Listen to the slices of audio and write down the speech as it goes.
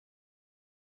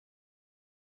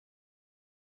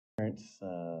parents,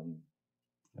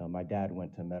 my dad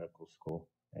went to medical school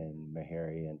in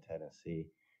Meharry in Tennessee,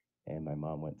 and my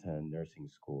mom went to nursing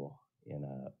school in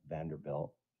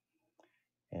Vanderbilt.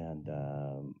 And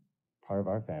part of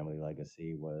our family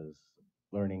legacy was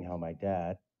learning how my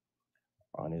dad,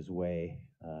 on his way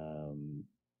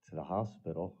to the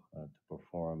hospital to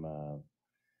perform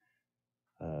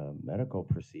medical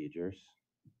procedures,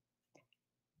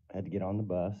 had to get on the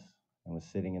bus and was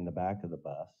sitting in the back of the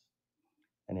bus.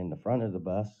 And in the front of the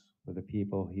bus were the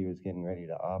people he was getting ready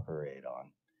to operate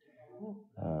on.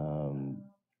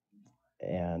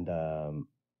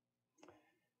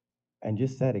 And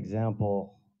just that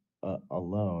example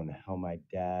alone, how my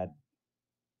dad,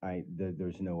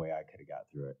 there's no way I could have got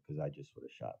through it because I just would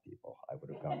have shot people. I would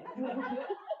have gone,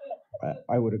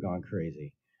 I would have gone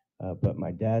crazy. But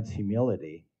my dad's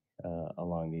humility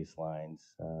along these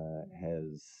lines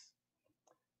has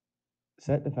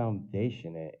set the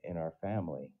foundation in our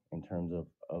family in terms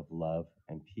of love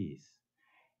and peace.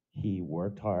 He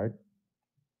worked hard.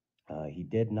 He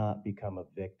did not become a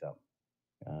victim.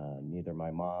 Neither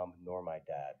my mom nor my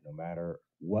dad, no matter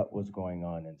what was going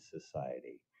on in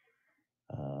society.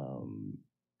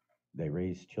 They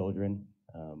raised children.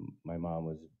 My mom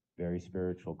was a very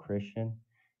spiritual Christian,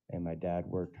 and my dad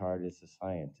worked hard as a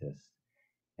scientist.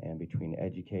 And between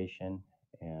education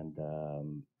and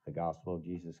the gospel of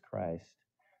Jesus Christ,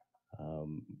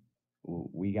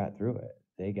 we got through it.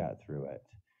 They got through it.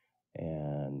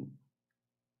 And,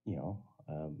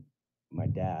 my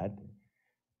dad,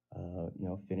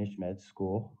 finished med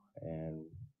school, and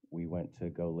we went to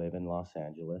go live in Los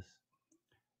Angeles.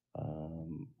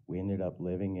 We ended up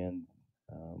living in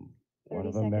one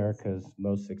of America's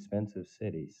most expensive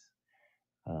cities.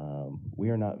 We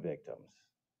are not victims.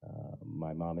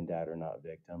 My mom and dad are not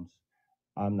victims.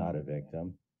 I'm not a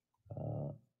victim.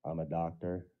 I'm a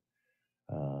doctor.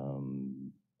 I own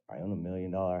 $1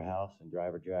 million house and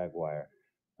drive a Jaguar.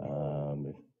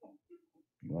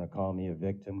 If you want to call me a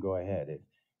victim, go ahead.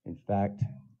 In fact,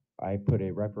 I put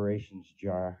a reparations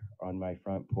jar on my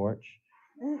front porch,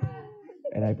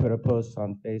 and I put a post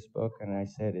on Facebook, and I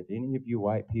said, if any of you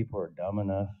white people are dumb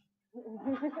enough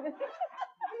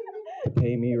to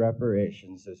pay me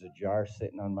reparations, there's a jar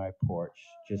sitting on my porch.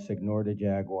 Just ignore the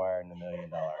Jaguar and the $1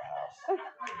 million house.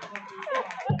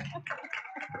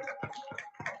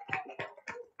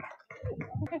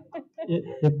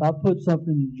 If I put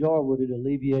something in the jar, would it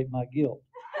alleviate my guilt?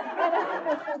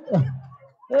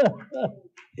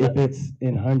 If it's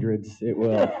in hundreds, it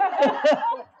will.